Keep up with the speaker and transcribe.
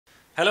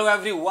Hello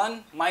everyone,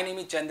 my name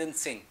is Chandan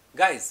Singh.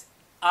 Guys,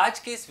 आज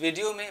के इस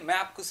वीडियो में मैं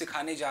आपको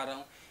सिखाने जा रहा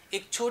हूँ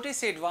एक छोटे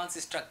से एडवांस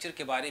स्ट्रक्चर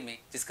के बारे में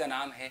जिसका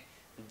नाम है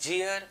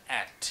JEER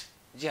AT।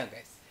 जी हाँ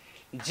guys,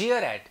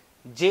 JEER AT,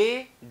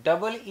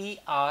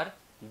 JEER,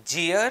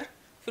 JEER,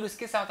 फिर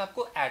उसके साथ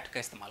आपको एट का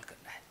इस्तेमाल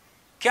करना है।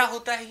 क्या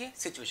होता है ये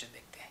सिचुएशन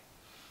देखते हैं।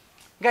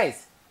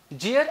 गाइस,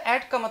 JEER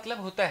AT का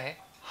मतलब होता है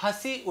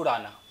हंसी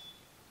उड़ाना,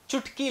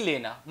 चुटकी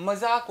लेना,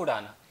 मजाक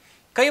उड़ाना।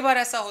 कई बार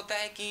ऐसा होता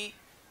है कि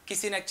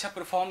किसी ने अच्छा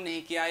परफॉर्म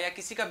नहीं किया या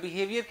किसी का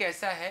बिहेवियर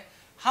कैसा है,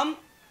 हम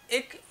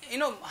एक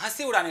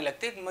हंसी उड़ाने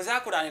लगते,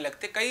 मजाक उड़ाने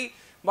लगते। कई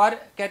बार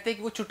कहते हैं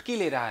कि वो चुटकी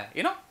ले रहा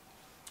है,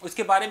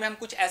 उसके बारे में हम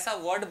कुछ ऐसा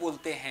वर्ड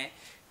बोलते हैं।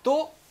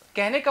 तो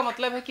कहने का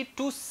मतलब है कि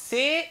टू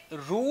से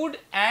rude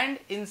and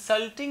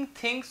insulting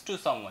things to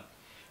someone,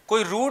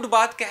 कोई रूड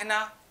बात कहना,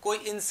 कोई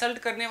इंसल्ट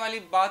करने वाली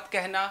बात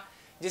कहना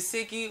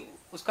जिससे कि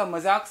उसका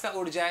मजाक सा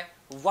उड़ जाए,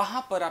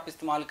 वहां पर आप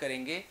इस्तेमाल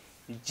करेंगे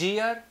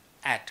JEER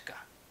AT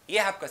का।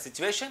 यह आपका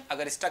सिचुएशन।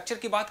 अगर स्ट्रक्चर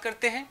की बात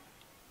करते हैं,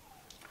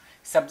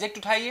 सब्जेक्ट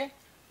उठाइए,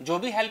 जो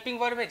भी हेल्पिंग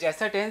वर्ब है,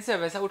 जैसा टेंस है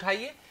वैसा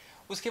उठाइए।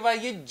 उसके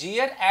बाद ये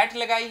JEER AT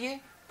लगाइए।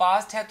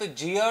 पास्ट है तो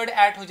JEERed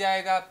AT हो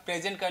जाएगा,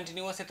 प्रेजेंट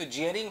कंटिन्यूअस है तो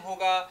जेयरिंग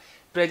होगा,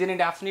 प्रेजेंट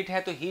इंडेफिनिट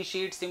है तो ही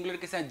शी इट सिंगुलर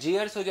के साथ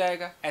जेयर्स हो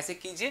जाएगा। ऐसे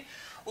कीजिए।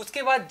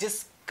 उसके बाद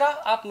जिसका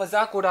आप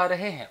मजाक उड़ा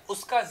रहे हैं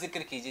उसका जिक्र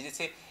कीजिए,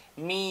 जैसे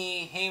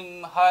मी,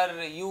 हिम, हर,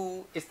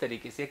 यू, इस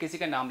तरीके से किसी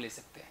का नाम ले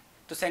सकते हैं।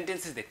 तो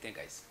सेंटेंसेस देखते हैं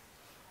गाइस।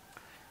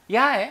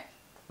 यहाँ है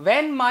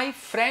When my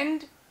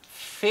friend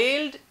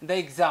failed the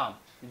exam,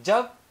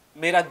 जब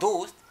मेरा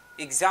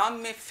दोस्त एग्जाम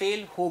में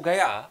फेल हो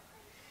गया,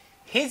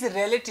 his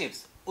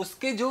relatives,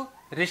 उसके जो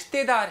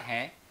रिश्तेदार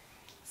हैं,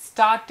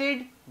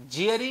 started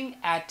jeering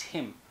at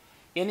him,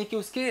 यानी कि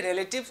उसके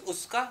रिलेटिव्स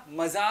उसका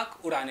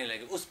मजाक उड़ाने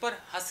लगे, उस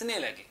पर हंसने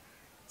लगे।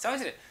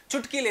 समझ रहे,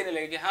 चुटकी लेने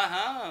लगे। हाँ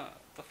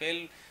हाँ, तो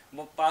फेल,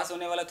 वो पास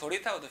होने वाला थोड़ी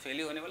था, वो तो फेल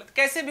ही होने वाला था।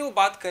 कैसे भी वो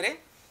बात करे,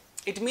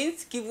 इट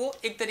मीन्स कि वो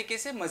एक तरीके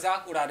से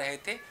मजाक उड़ा रहे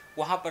थे।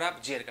 वहां पर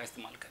आप JEER का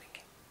इस्तेमाल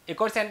करेंगे।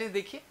 एक और सेंटेंस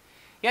देखिए,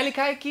 यह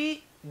लिखा है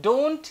कि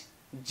don't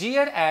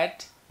JEER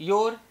at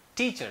your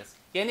teachers,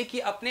 यानी कि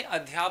अपने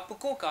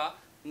अध्यापकों का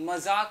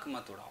मजाक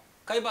मत उड़ाओ।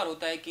 कई बार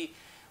होता है कि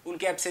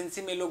उनके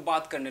एब्सेंसी में लोग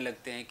बात करने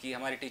लगते हैं कि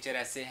हमारे टीचर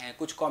ऐसे हैं,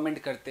 कुछ कमेंट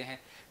करते हैं।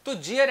 तो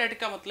JEER AT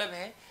का मतलब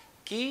है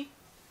कि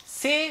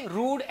से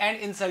रूड एंड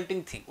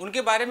इंसल्टिंग थिंग,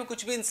 उनके बारे में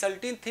कुछ भी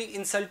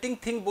इंसल्टिंग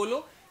थिंग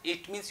बोलो,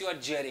 it means you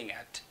are JEERing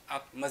AT,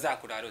 आप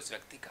मजाक उड़ा रहे हो उस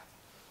व्यक्ति का।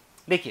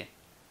 देखिए,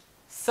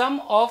 सम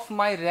of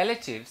my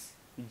relatives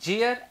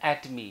JEER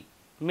at me,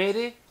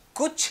 मेरे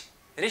कुछ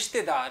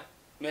रिश्तेदार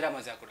मेरा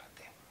मजाक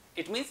उड़ाते हैं।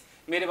 इट मीन्स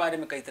मेरे बारे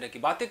में कई तरह की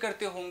बातें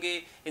करते होंगे,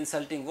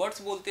 इंसल्टिंग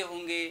वर्ड्स बोलते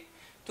होंगे,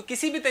 तो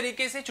किसी भी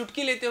तरीके से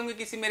चुटकी लेते होंगे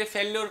किसी मेरे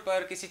फेल्योर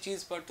पर, किसी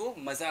चीज पर, तो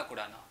मजाक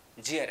उड़ाना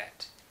JEER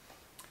AT।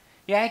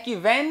 यह है कि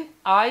when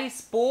I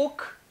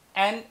spoke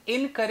an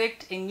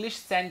incorrect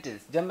English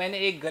sentence, जब मैंने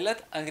एक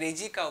गलत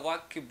अंग्रेजी का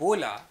वाक्य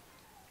बोला,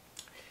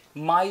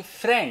 my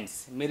friends,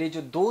 मेरे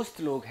जो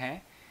दोस्त लोग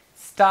हैं,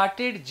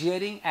 started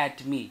jeering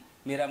at me,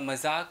 मेरा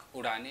मजाक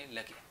उड़ाने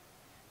लगे।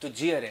 तो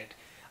JEER AT।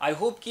 आई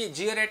होप कि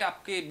JEER AT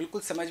आपके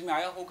बिल्कुल समझ में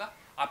आया होगा।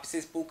 आप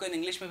इसे स्पोकन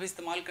इंग्लिश में भी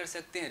इस्तेमाल कर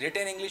सकते हैं,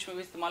 रिटन इंग्लिश में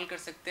भी इस्तेमाल कर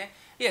सकते हैं।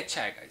 ये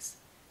अच्छा है गाइस।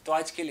 तो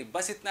आज के लिए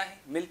बस इतना ही,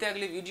 मिलते हैं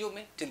अगले वीडियो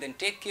में। Till then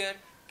take care,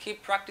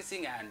 keep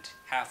practising and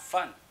have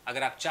fun.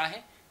 अगर आप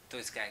चाहें तो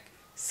इसका एक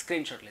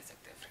स्क्रीनशॉट ले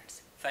सकते हैं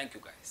फ्रेंड्स। Thank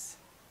you guys.